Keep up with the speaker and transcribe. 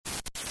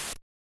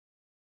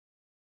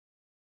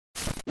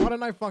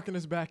Friday Night Funkin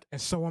is back,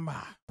 and so am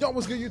I. Yo,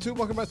 what's good, YouTube?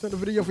 Welcome back to the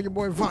video for your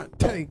boy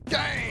Vontae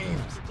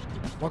Games.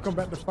 Welcome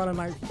back to Friday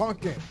Night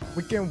Funkin.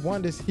 Weekend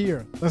 1 is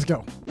here. Let's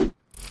go.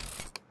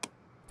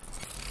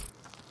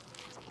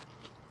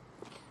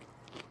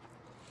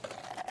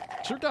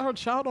 She got her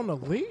child on a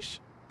leash?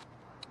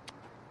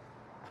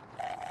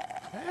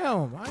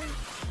 Damn, man.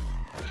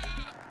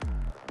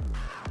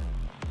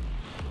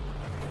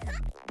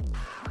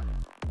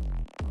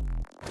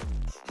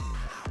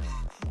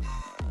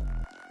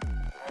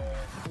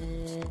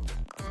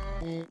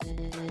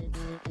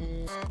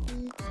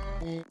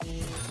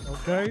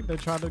 Okay, they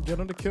tried to get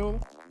him to kill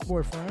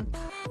boyfriend.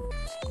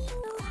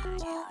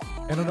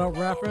 Ended up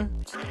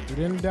rapping. He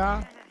didn't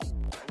die.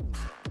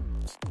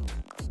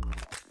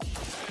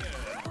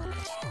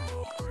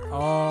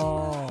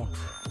 Oh.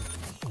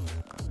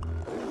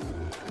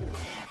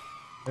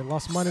 They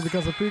lost money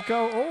because of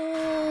Pico.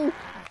 Oh.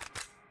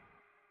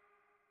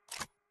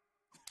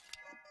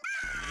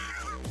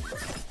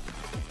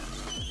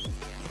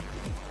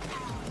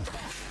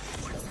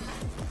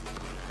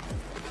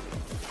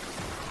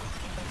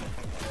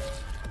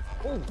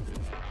 Oh.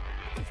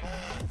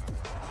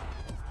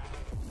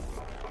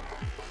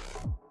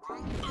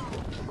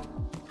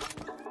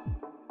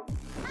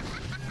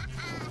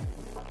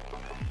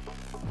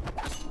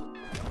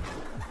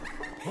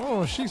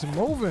 Oh, she's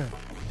moving.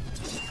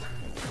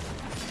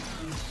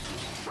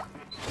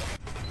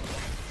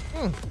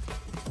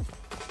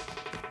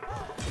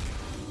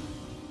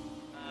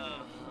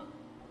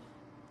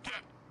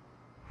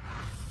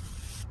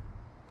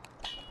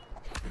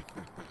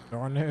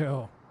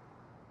 Darnell.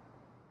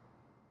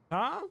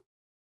 Huh?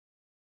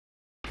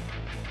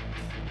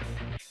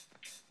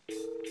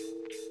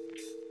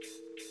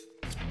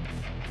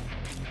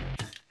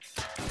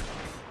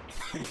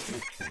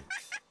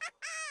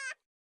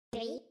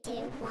 Three, two,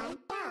 one,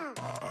 go.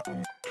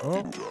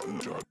 Oh.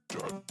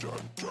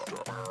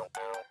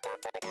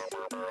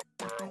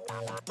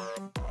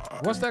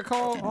 What's that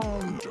called?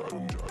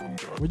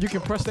 When you can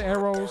press the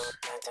arrows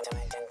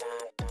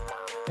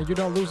and you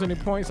don't lose any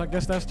points. I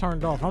guess that's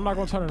turned off. I'm not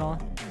gonna turn it on.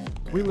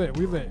 We lit.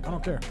 I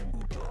don't care.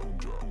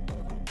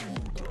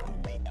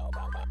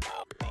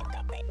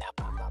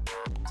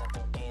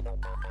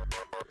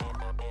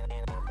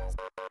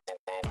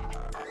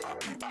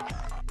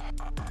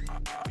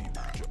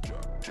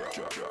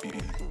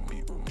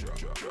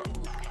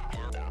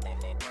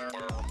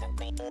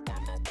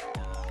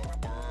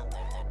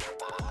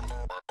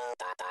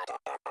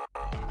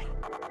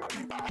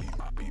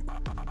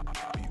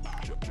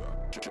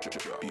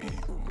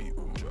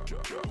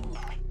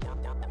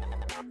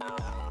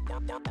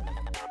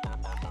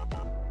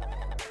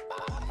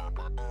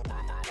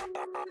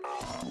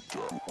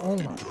 Oh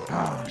my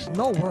gosh,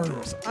 no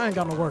words. I ain't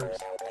got no words.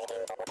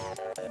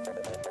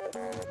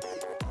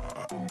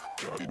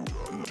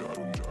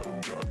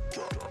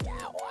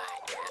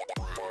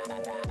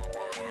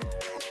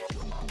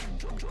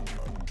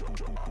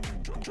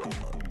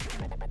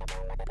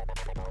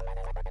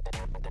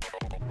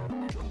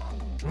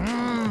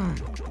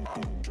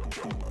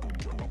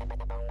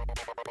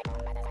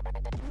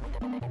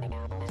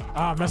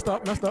 Ah, messed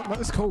up.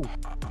 It's cool.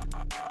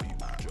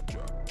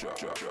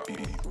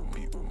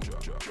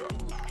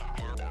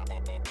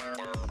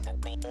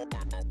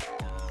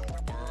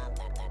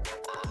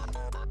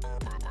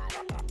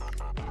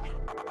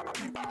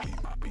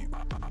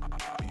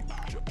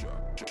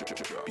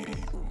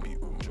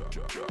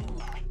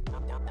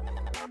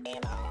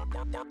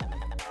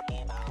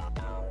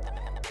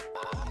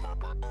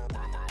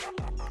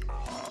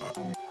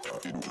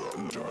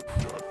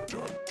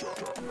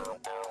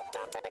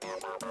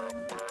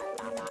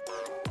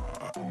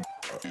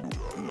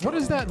 What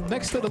is that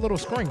next to the little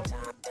screen?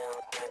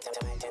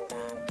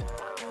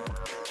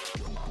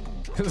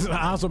 Because his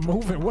eyes are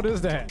moving. What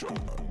is that?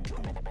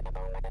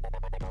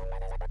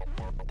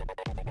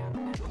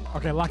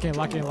 Okay, lock in.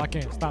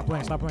 Stop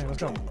playing. Let's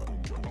go.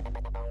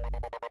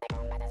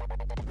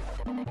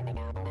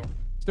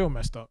 Still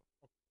messed up.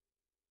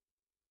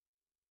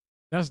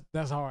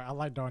 That's hard. I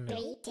like Darnell.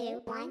 3,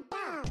 2, 1, go.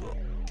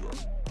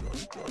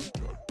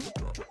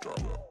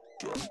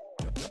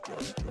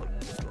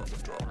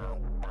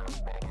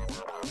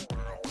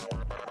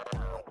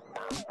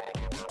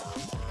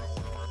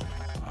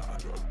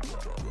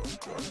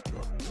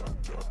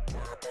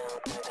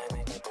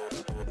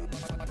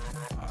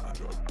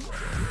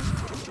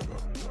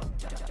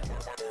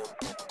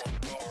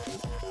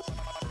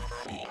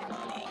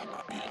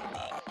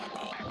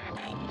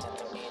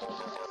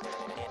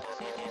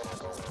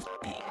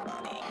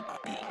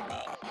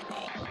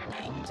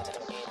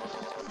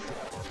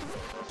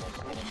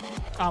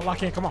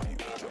 Lock in, come on.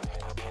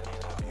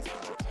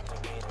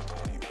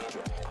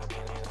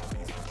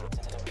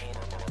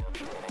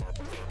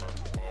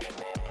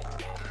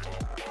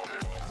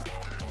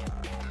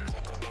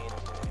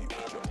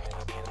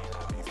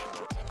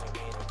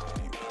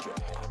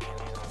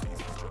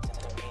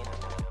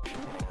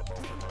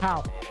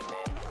 How?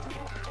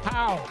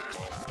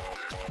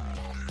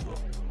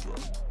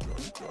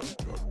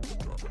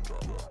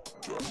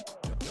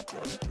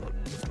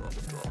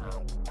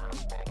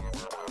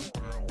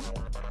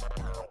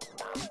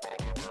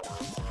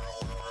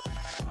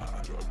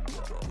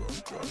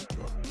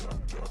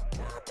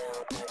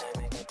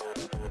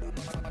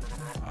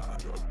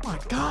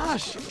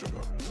 gosh.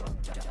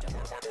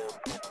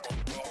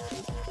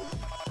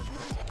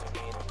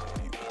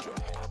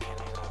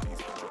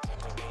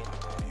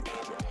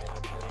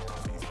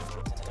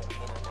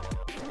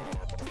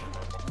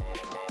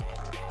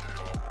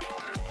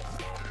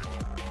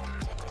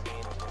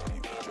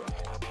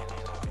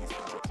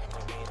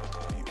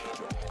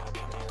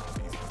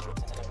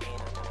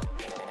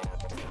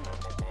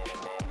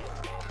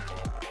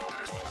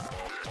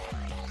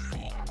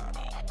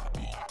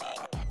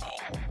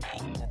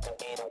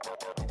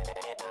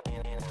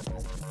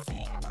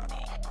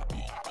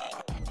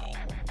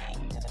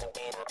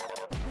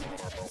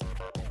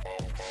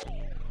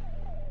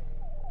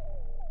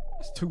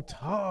 It's too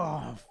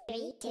tough.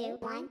 3, 2,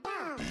 1,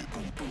 go.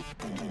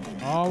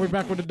 Oh, we're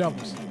back with the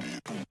doubles.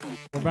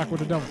 We're back with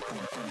the double.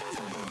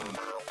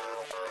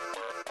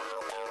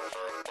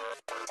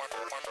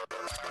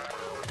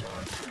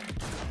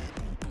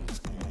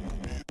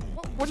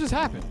 What just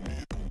happened?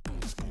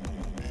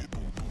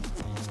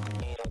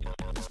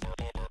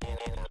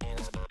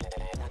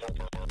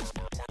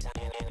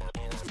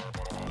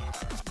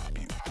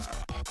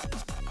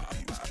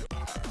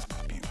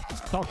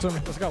 Talk to me.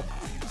 Let's go.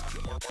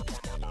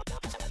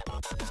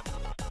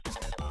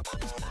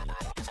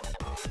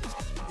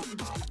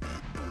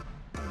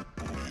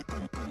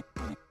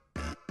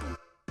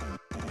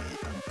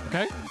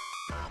 Okay.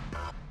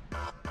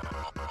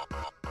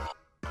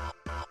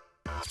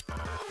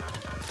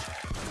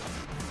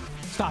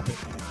 Stop it.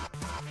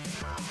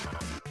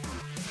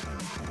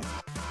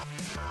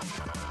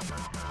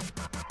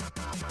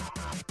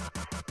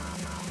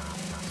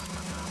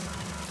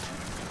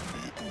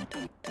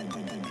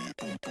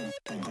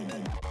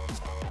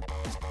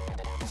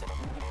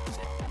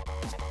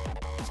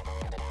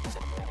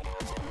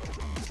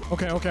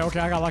 Okay,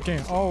 I got locked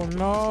in. Oh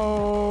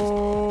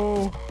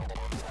no.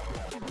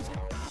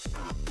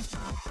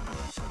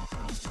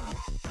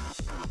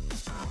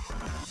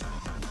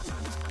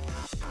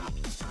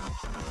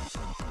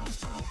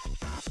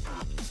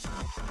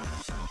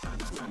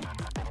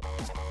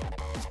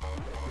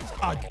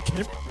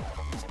 Can't.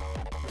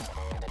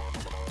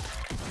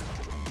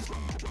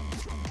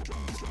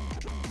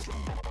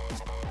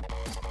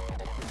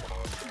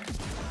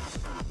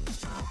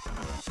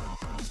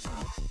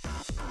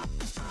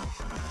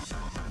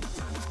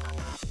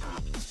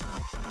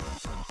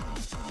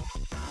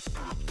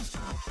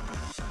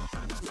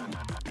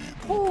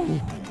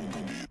 Ooh.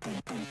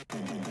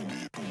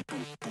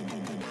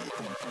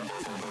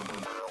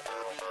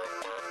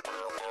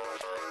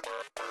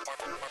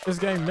 This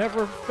game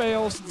never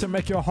fails to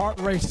make your heart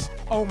race.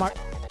 Oh my.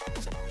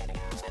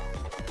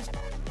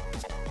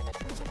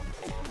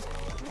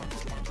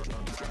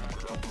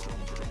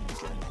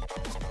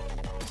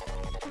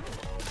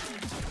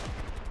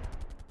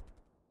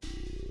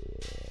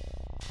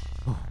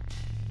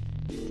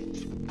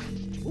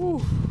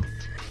 Ooh.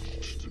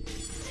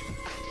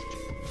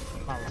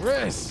 My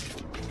wrist.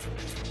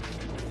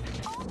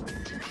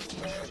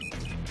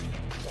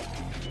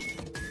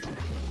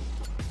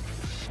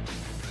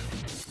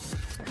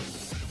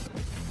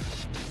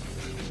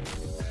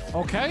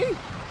 Okay.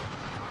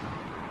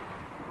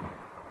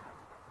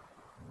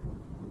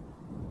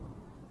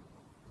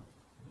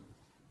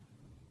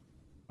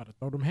 About to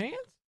throw them hands?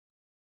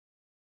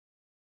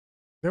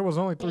 There was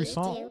only 3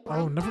 songs.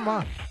 Oh, never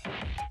mind.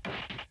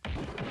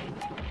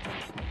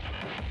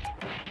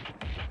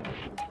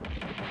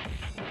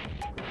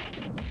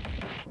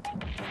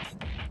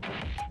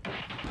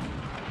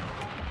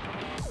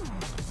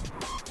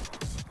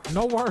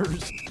 No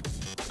words.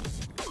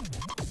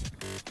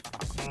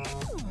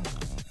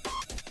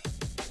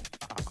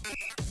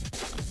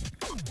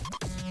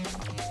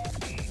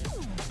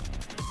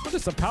 What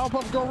is this, a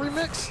Powerpuff Girl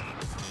remix?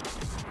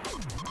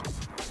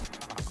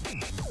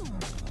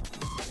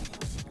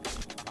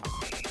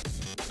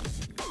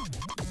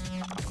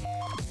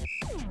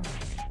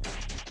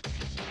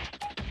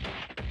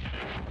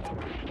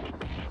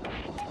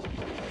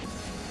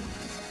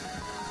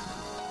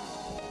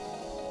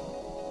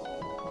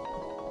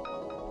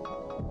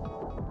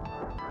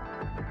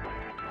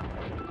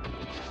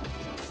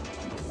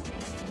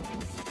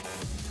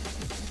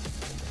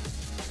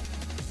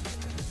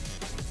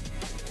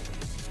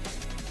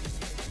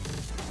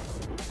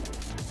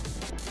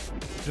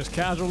 Just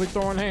casually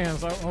throwing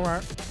hands. Oh, all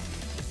right.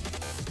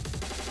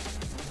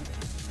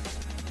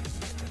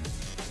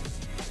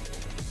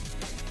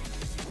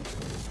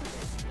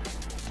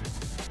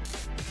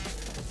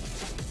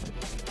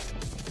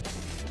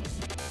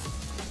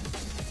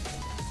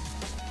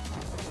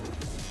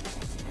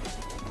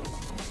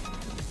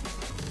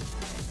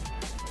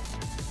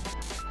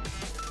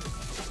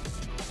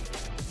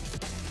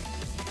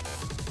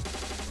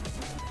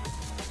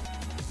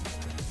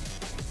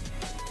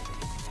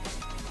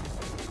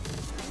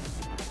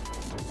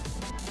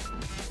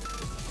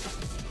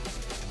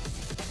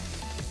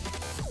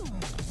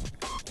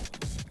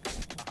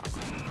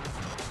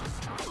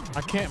 I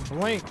can't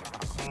blink.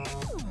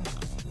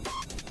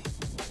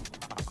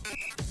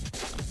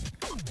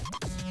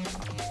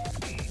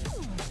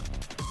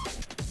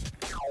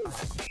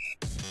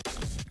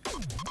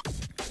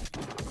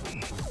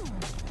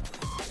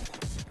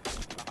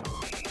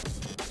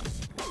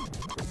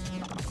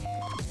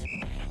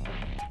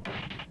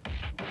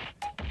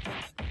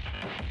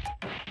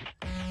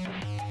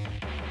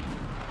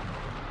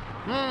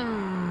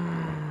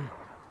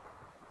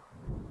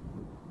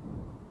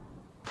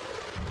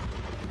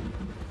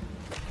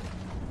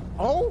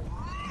 Oh.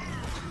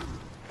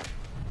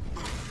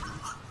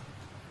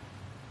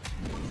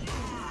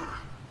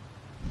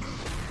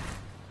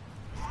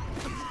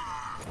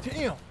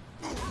 Damn.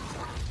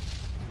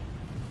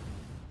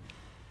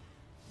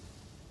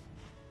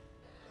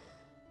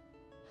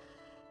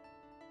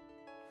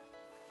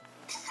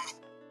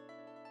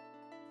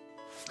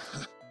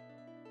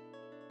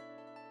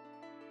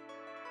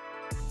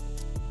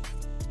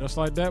 Just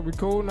like that, we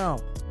cool now.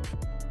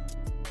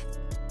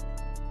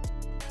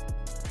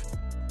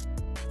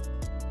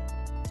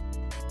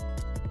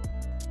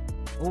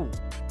 Ooh.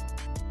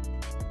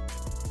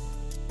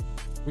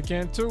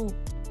 Weekend 2.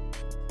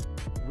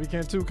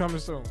 Weekend 2 coming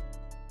soon.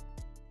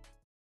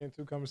 Weekend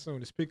 2 coming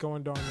soon. It's Pico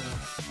and Darnell.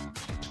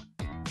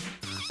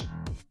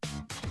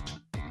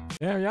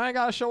 Damn, y'all ain't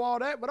gotta show all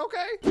that, but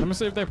okay. Let me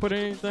see if they put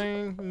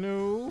anything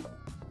new.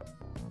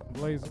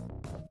 Blazer.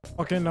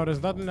 Okay, no,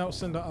 there's nothing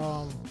else in the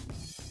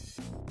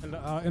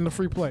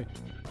free play.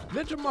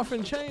 Ninja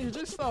Muffin changed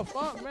this stuff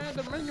up, man.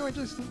 The menu ain't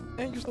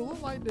used to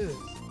look like this.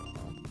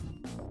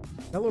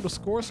 That little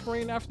score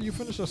screen after you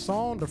finish a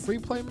song, the free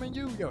play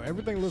menu, yo,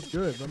 everything looks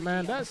good. But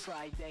man, that's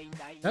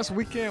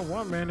weekend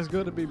 1, man. It's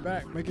good to be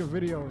back making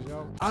videos,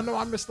 yo. I know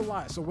I missed a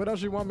lot, so what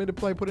else you want me to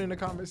play? Put it in the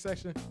comment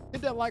section.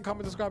 Hit that like,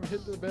 comment, subscribe, and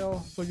hit the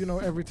bell so you know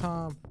every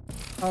time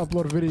I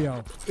upload a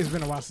video. It's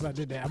been a while since I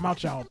did that. I'm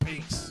out, y'all.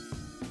 Peace.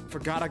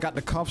 Forgot I got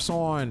the cuffs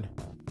on.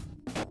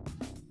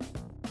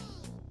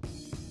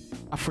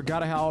 I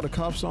forgot I had all the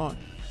cuffs on.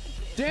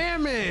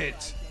 Damn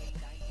it!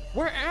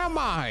 Where am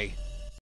I?